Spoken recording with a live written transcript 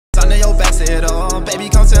say it all. Baby,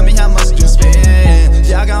 come tell me how much you spend.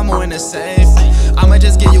 Yeah, I got more in the safe. I'ma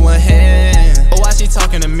just give you a hand. Oh, why she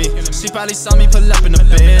talking to me? She probably saw me pull up in the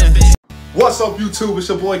bin. What's up, YouTube? It's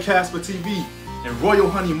your boy Casper TV, and Royal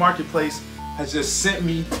Honey Marketplace has just sent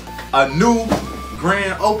me a new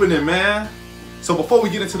grand opening, man. So before we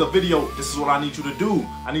get into the video, this is what I need you to do.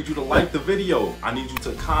 I need you to like the video, I need you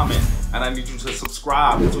to comment, and I need you to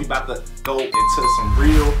subscribe, because we about to go into some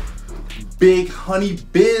real big honey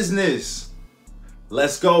business.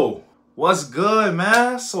 Let's go. What's good,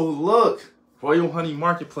 man? So look, Royal Honey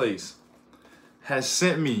Marketplace has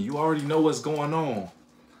sent me, you already know what's going on.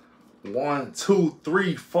 1, 2,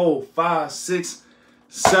 3, 4, 5, 6,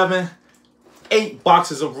 7, 8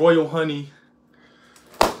 boxes of Royal Honey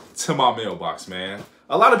to my mailbox, man.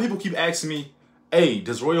 A lot of people keep asking me, hey,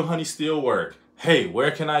 does Royal Honey still work? Hey,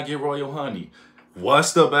 where can I get Royal Honey?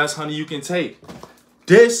 What's the best honey you can take?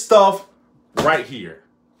 This stuff right here,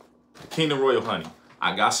 Kingdom Royal Honey.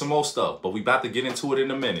 I got some more stuff, but we about to get into it in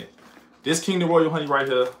a minute. This Kingdom Royal Honey right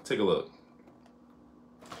here, take a look.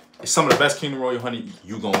 It's some of the best Kingdom Royal Honey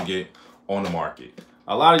you gonna get on the market.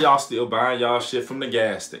 A lot of y'all still buying y'all shit from the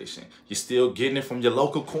gas station. You're still getting it from your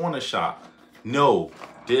local corner shop. No,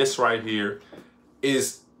 this right here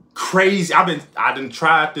is crazy. I done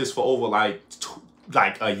tried this for over like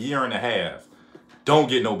a year and a half. Don't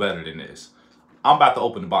get no better than this. I'm about to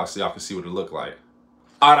open the box so y'all can see what it look like.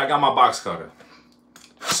 All right, I got my box cutter.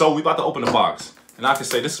 So we about to open the box. And I can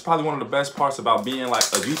say this is probably one of the best parts about being like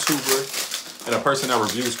a YouTuber and a person that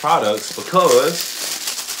reviews products,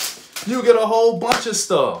 because you get a whole bunch of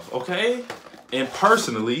stuff, okay? And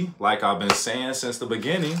personally, like I've been saying since the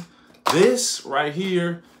beginning, this right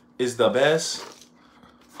here is the best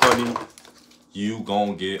honey you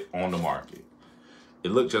gonna get on the market.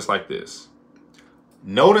 It look just like this.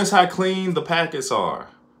 Notice how clean the packets are.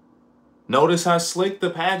 Notice how slick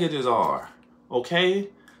the packages are, okay?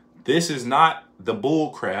 This is not the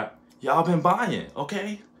bull crap y'all been buying,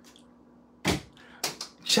 okay?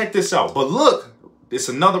 Check this out. But look, it's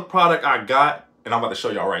another product I got, and I'm about to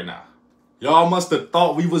show y'all right now. Y'all must have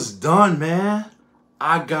thought we was done, man.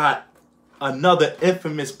 I got another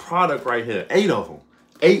infamous product right here. 8 of them.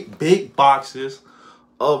 8 big boxes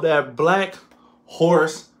of that Black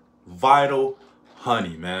Horse Vital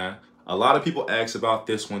Honey, man. A lot of people ask about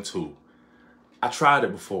this one too. I tried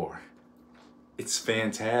it before. It's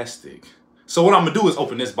fantastic. So what I'm gonna do is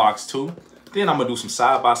open this box too. Then I'm gonna do some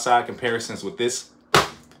side-by-side comparisons with this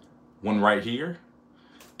one right here.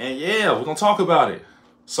 And yeah, we're gonna talk about it.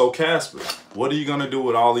 So Casper, what are you gonna do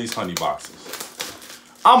with all these honey boxes?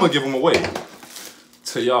 I'm gonna give them away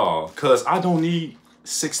to y'all, cause I don't need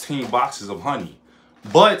 16 boxes of honey.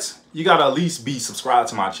 But you gotta at least be subscribed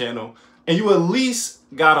to my channel, and you at least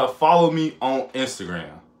gotta follow me on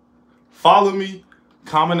Instagram. Follow me,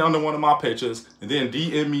 comment under one of my pictures, and then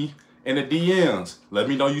DM me in the DMs. Let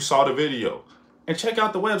me know you saw the video. And check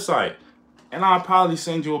out the website, and I'll probably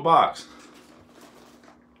send you a box.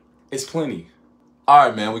 It's plenty. All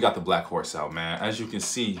right, man, we got the Black Horse out, man. As you can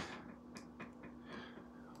see,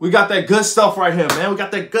 we got that good stuff right here, man. We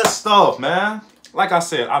got that good stuff, man. Like I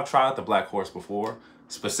said, I've tried the Black Horse before,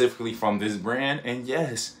 specifically from this brand, and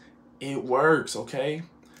yes, it works, okay?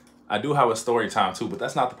 I do have a story time too, but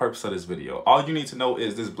that's not the purpose of this video. All you need to know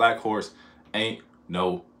is this Black Horse ain't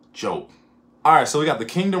no joke. All right, so we got the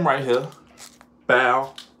Kingdom right here.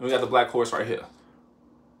 Bow. And we got the Black Horse right here.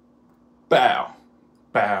 Bow.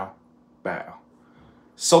 Bow. Bow.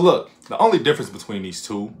 So look, the only difference between these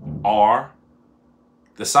two are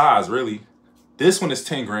the size, really. This one is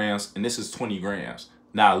 10 grams and this is 20 grams.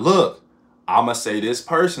 Now look, I'ma say this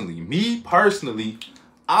personally. Me personally,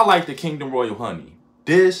 I like the Kingdom Royal Honey.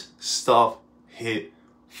 This stuff hit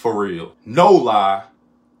for real. No lie,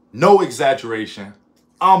 no exaggeration.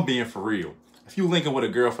 I'm being for real. If you linking with a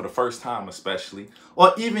girl for the first time especially,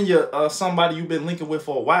 or even your somebody you've been linking with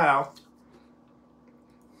for a while,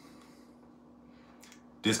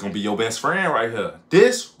 this gonna be your best friend right here.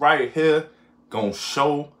 This right here gonna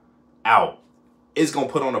show out. It's gonna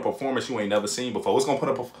put on a performance you ain't never seen before. It's gonna put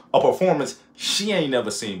up a performance she ain't never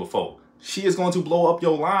seen before. She is going to blow up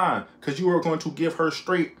your line because you are going to give her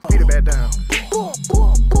straight. Beat it back down.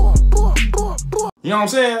 You know what I'm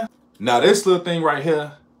saying? Now this little thing right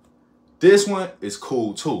here, this one is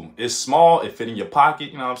cool too. It's small, it fit in your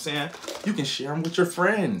pocket, you know what I'm saying? You can share them with your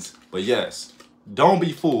friends. But yes, don't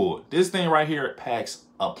be fooled. This thing right here, it packs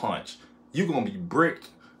a punch. You're gonna be bricked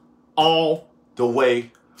all the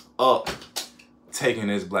way up taking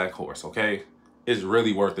this Black Horse, okay? It's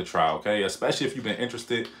really worth the try, okay? Especially if you've been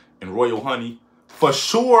interested in Royal Honey for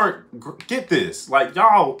sure get this. Like,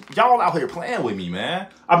 y'all out here playing with me, man.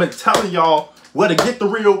 I've been telling y'all where to get the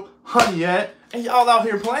real honey at, and y'all out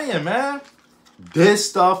here playing, man. This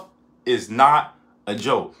stuff is not a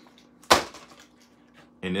joke.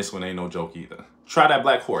 And this one ain't no joke either. Try that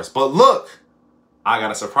Black Forest. But look, I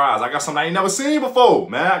got a surprise. I got something I ain't never seen before,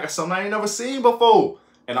 man. I got something I ain't never seen before.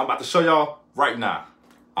 And I'm about to show y'all right now.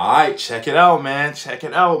 All right, check it out, man. Check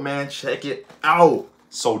it out, man. Check it out.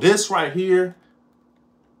 So this right here,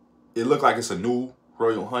 it look like it's a new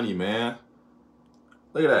Royal Honey, man.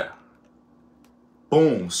 Look at that.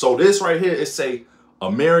 Boom. So this right here, it's a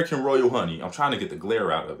American Royal Honey. I'm trying to get the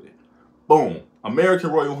glare out of it. Boom.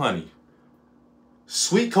 American Royal Honey.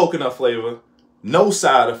 Sweet coconut flavor. No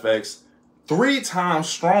side effects. 3 times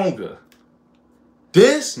stronger.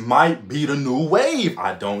 This might be the new wave.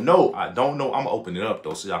 I don't know. I'm gonna open it up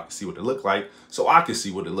though so y'all can see what it look like. So I can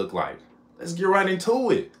see what it look like. Let's get right into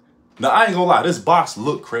it. Now I ain't gonna lie, this box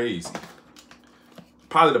look crazy.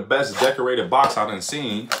 Probably the best decorated box I done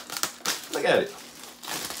seen. Look at it.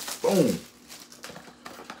 Boom.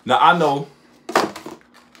 Now I know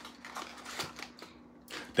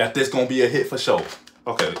that this gonna be a hit for sure.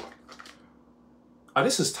 Okay. Oh,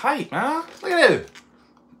 this is tight, man. Look at it.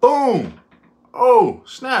 Boom. Oh,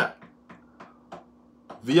 snap.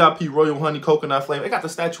 VIP Royal Honey Coconut flavor. It got the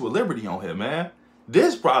Statue of Liberty on here, man.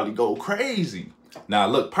 This probably go crazy. Now,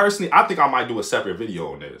 look, personally, I think I might do a separate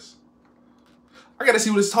video on this. I gotta see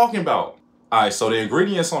what it's talking about. All right, so the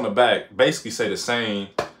ingredients on the back basically say the same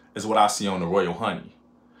as what I see on the Royal Honey.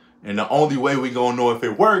 And the only way we gonna know if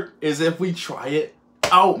it worked is if we try it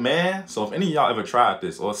out, man. So if any of y'all ever tried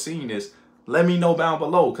this or seen this, let me know down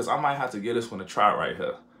below, because I might have to give this one a try right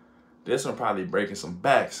here. This one probably breaking some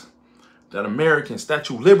backs. That American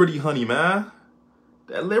Statue of Liberty honey, man.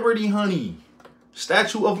 That Liberty honey.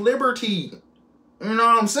 Statue of Liberty. You know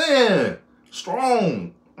what I'm saying?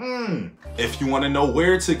 Strong. If you want to know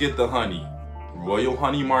where to get the honey, Royal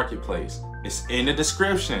Honey Marketplace. It's in the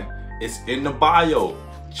description. It's in the bio.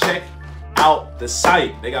 Check out the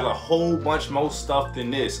site. They got a whole bunch more stuff than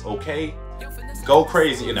this, okay? Go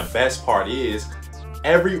crazy. And the best part is,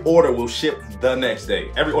 every order will ship the next day.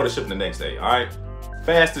 Every order shipping the next day, all right?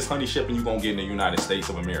 Fastest honey shipping you gonna get in the United States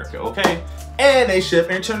of America, okay? And they ship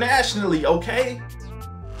internationally, okay?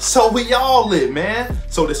 So we all lit, man.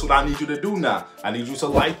 So this is what I need you to do now. I need you to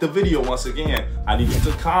like the video once again. I need you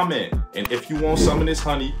to comment. And if you want some of this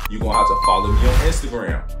honey, you're gonna have to follow me on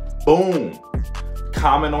Instagram. Boom.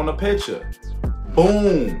 Comment on the picture.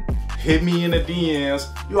 Boom. Hit me in the DMs.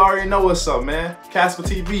 You already know what's up, man. Casper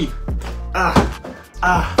TV.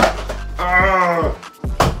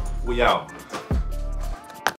 We out.